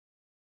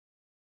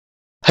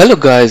Hello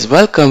guys,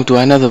 welcome to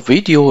another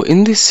video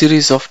in this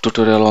series of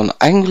tutorial on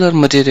Angular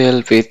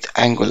material with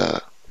Angular.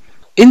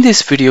 In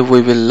this video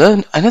we will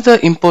learn another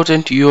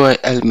important UI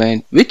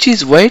element which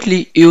is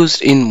widely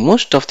used in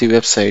most of the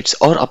websites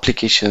or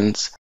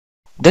applications,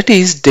 that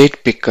is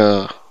date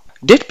picker.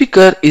 Date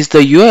picker is the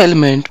UI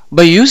element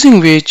by using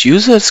which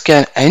users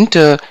can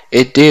enter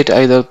a date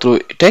either through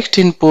text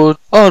input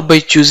or by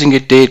choosing a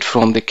date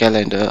from the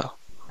calendar.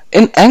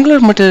 In Angular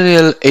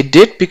material, a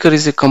date picker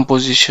is a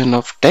composition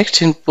of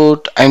text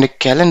input and a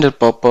calendar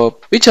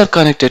pop-up which are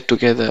connected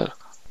together.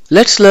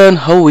 Let's learn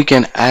how we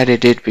can add a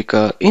date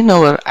picker in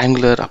our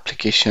Angular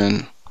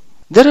application.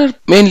 There are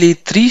mainly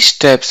three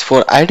steps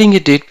for adding a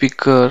date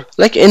picker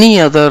like any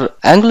other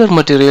Angular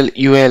material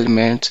UI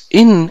elements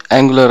in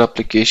Angular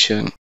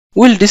application.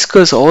 We'll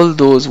discuss all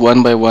those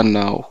one by one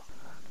now.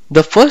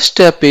 The first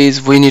step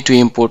is we need to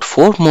import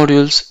four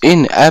modules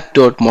in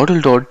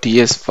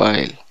app.module.ts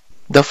file.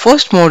 The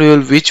first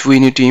module which we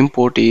need to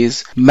import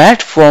is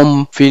mat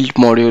form field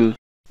module,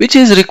 which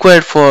is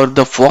required for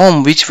the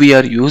form which we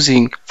are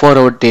using for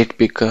our date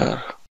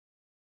picker.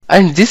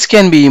 And this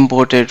can be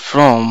imported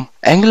from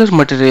Angular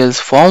Materials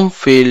form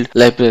field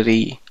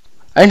library.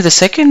 And the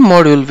second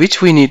module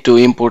which we need to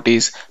import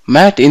is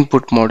mat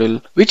input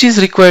module, which is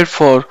required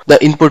for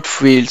the input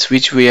fields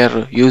which we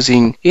are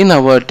using in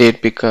our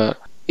date picker.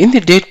 In the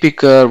date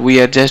picker,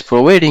 we are just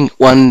providing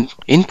one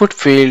input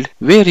field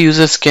where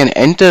users can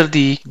enter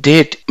the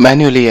date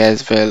manually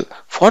as well.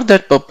 For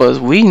that purpose,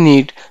 we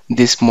need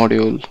this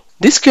module.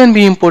 This can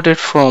be imported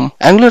from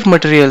Angular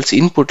Materials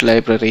input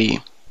library.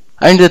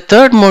 And the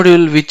third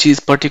module which is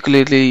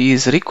particularly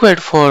is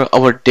required for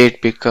our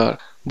date picker.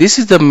 This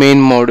is the main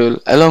module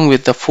along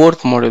with the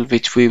fourth module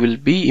which we will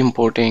be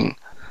importing.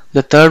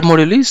 The third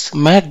module is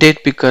mat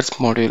date pickers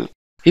module.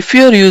 If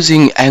you are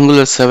using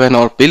Angular 7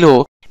 or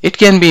below, it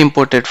can be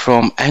imported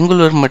from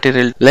Angular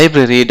Material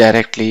library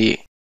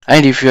directly.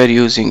 And if you are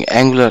using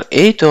Angular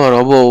 8 or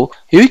above,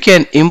 you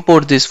can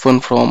import this one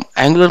from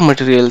Angular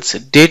Materials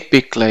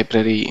DatePick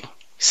library.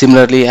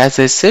 Similarly, as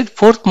I said,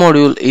 fourth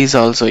module is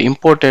also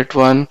imported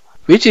one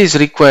which is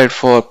required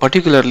for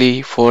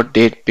particularly for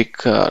date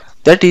picker,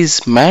 that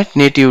is mat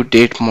native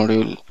date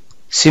module.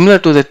 Similar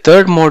to the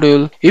third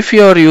module, if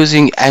you are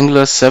using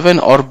Angular 7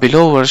 or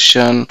below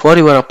version for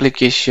your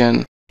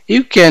application,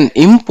 you can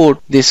import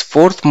this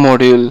fourth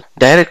module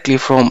directly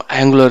from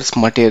Angular's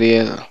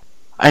material.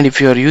 And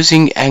if you are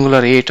using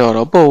Angular 8 or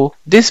above,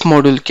 this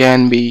module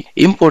can be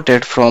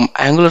imported from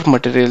Angular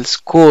Materials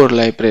core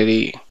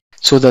library.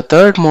 So the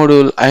third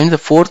module and the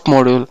fourth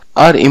module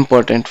are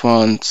important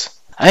ones.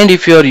 And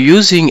if you are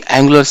using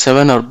Angular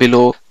 7 or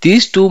below,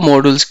 these two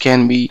modules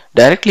can be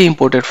directly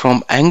imported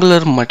from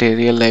Angular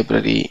Material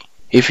library.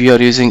 If you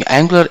are using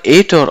Angular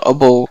 8 or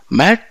above,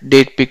 mat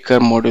date picker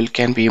module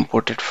can be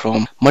imported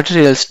from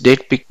Materials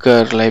date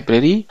picker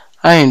library,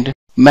 and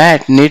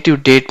mat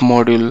native date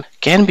module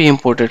can be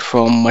imported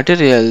from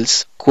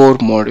Materials core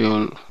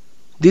module.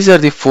 These are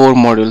the four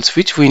modules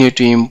which we need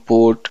to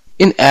import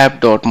in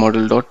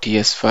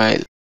app.module.ts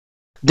file.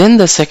 Then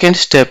the second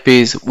step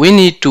is we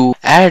need to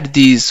add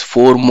these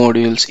four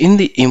modules in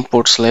the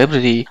imports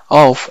library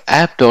of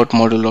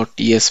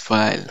app.module.ts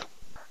file.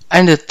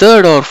 And the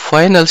third or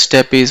final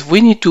step is we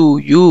need to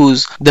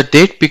use the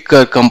date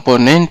picker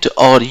component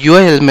or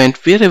UI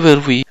element wherever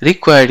we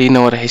required in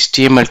our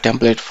HTML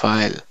template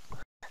file.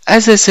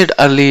 As I said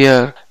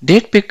earlier,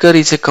 date picker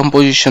is a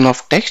composition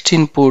of text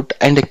input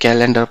and a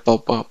calendar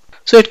pop-up.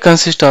 So it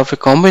consists of a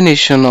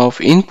combination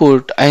of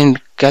input and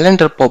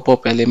calendar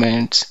pop-up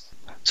elements.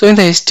 So in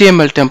the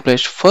HTML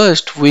template,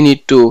 first we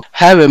need to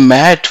have a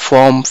mat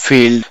form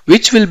field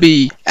which will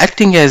be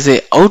acting as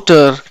a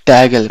outer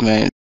tag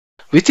element.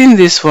 Within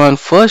this one,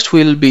 first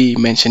we'll be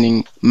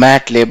mentioning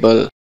mat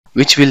label,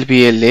 which will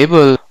be a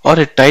label or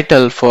a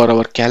title for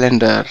our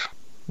calendar.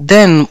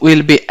 Then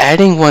we'll be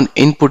adding one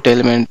input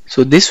element.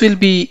 So this will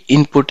be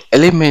input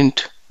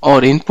element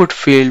or input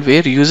field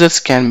where users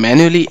can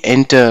manually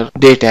enter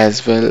date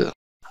as well.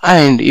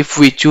 And if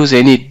we choose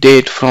any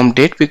date from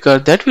date picker,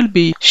 that will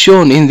be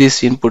shown in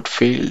this input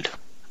field.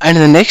 And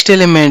the next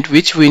element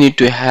which we need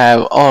to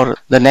have, or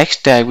the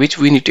next tag which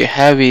we need to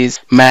have, is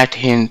mat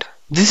hint.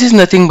 This is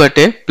nothing but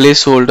a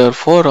placeholder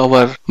for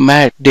our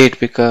mat date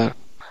picker.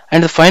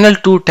 And the final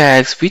two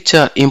tags which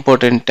are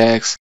important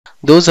tags,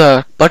 those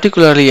are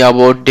particularly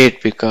about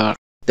date picker,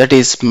 that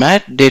is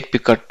mat date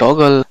picker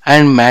toggle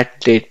and mat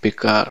date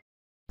picker.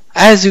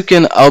 As you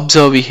can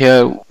observe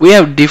here, we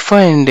have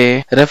defined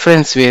a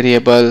reference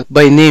variable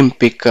by name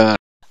picker,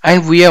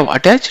 and we have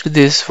attached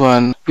this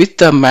one with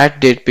the mat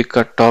date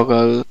picker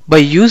toggle by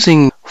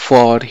using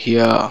for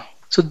here.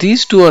 So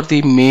these two are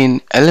the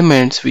main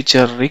elements which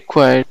are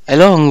required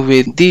along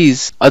with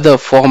these other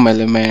form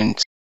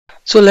elements.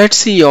 So let's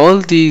see all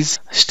these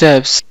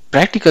steps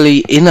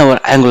practically in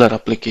our Angular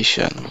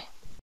application.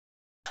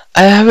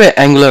 I have an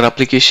Angular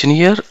application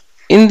here.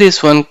 In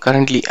this one,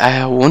 currently I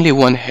have only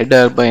one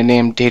header by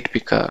name date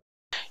picker.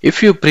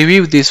 If you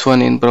preview this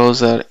one in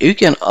browser, you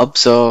can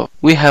observe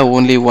we have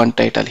only one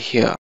title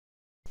here.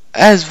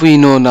 As we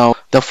know now,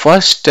 the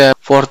first step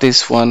for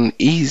this one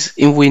is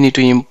we need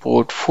to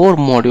import 4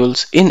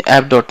 modules in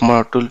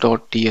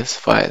app.module.ts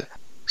file.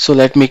 So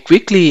let me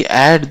quickly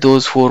add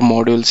those 4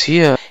 modules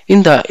here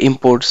in the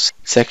imports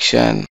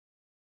section.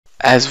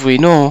 As we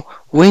know,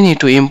 we need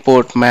to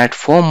import mat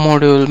form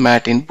module,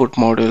 mat input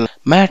module,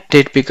 mat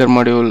date picker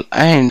module,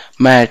 and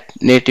mat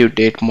native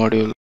date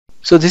module.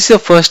 So this is the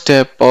first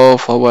step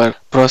of our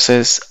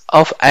process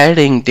of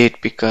adding date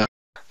picker.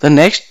 The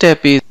next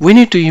step is we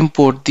need to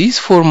import these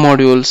 4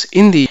 modules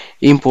in the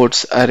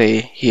imports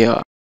array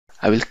here.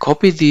 I will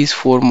copy these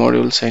 4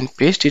 modules and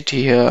paste it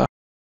here.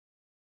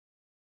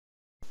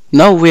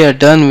 Now we are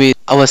done with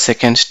our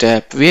second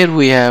step where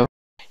we have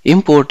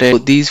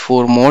imported these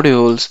 4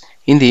 modules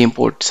in the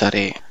imports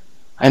array.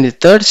 And the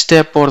third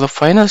step or the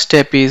final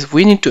step is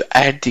we need to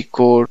add the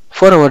code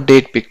for our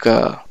date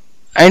picker.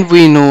 And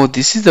we know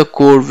this is the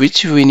code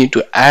which we need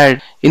to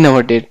add in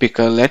our date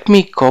picker. Let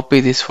me copy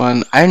this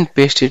one and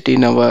paste it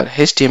in our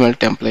HTML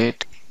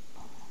template.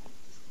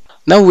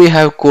 Now we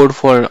have code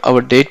for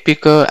our date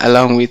picker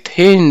along with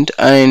hint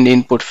and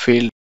input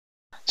field.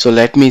 So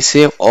let me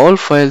save all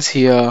files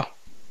here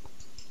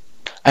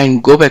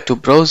and go back to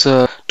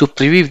browser to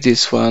preview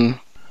this one.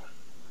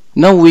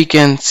 Now we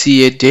can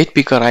see a date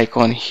picker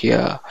icon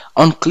here,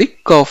 on click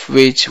of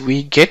which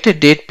we get a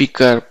date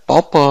picker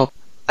pop up,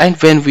 and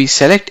when we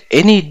select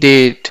any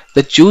date,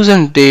 the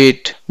chosen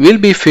date will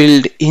be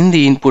filled in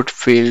the input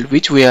field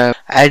which we have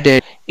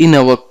added in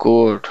our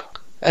code.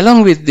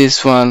 Along with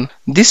this one,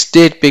 this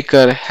date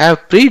picker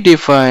have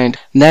predefined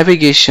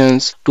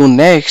navigations to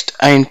next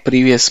and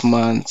previous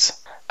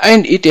months,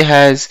 and it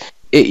has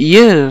a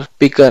year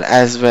picker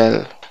as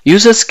well.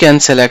 Users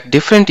can select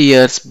different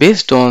years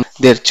based on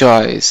their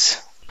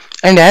choice.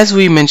 And as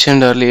we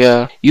mentioned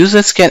earlier,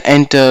 users can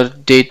enter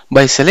date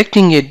by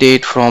selecting a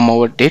date from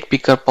our date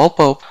picker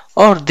pop-up,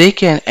 or they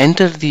can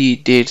enter the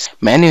dates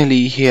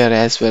manually here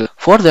as well.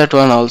 For that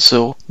one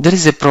also, there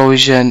is a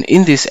provision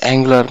in this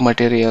Angular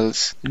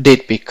materials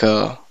date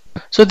picker.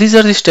 So these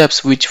are the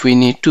steps which we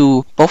need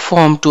to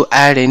perform to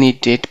add any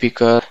date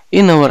picker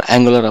in our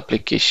Angular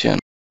application.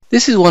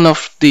 This is one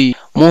of the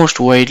most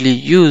widely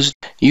used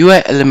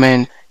UI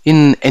element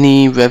in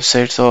any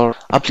websites or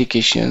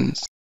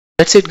applications.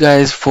 That's it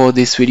guys for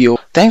this video.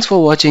 Thanks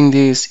for watching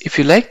this. If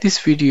you like this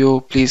video,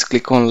 please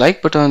click on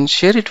like button,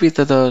 share it with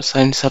others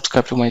and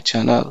subscribe to my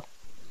channel.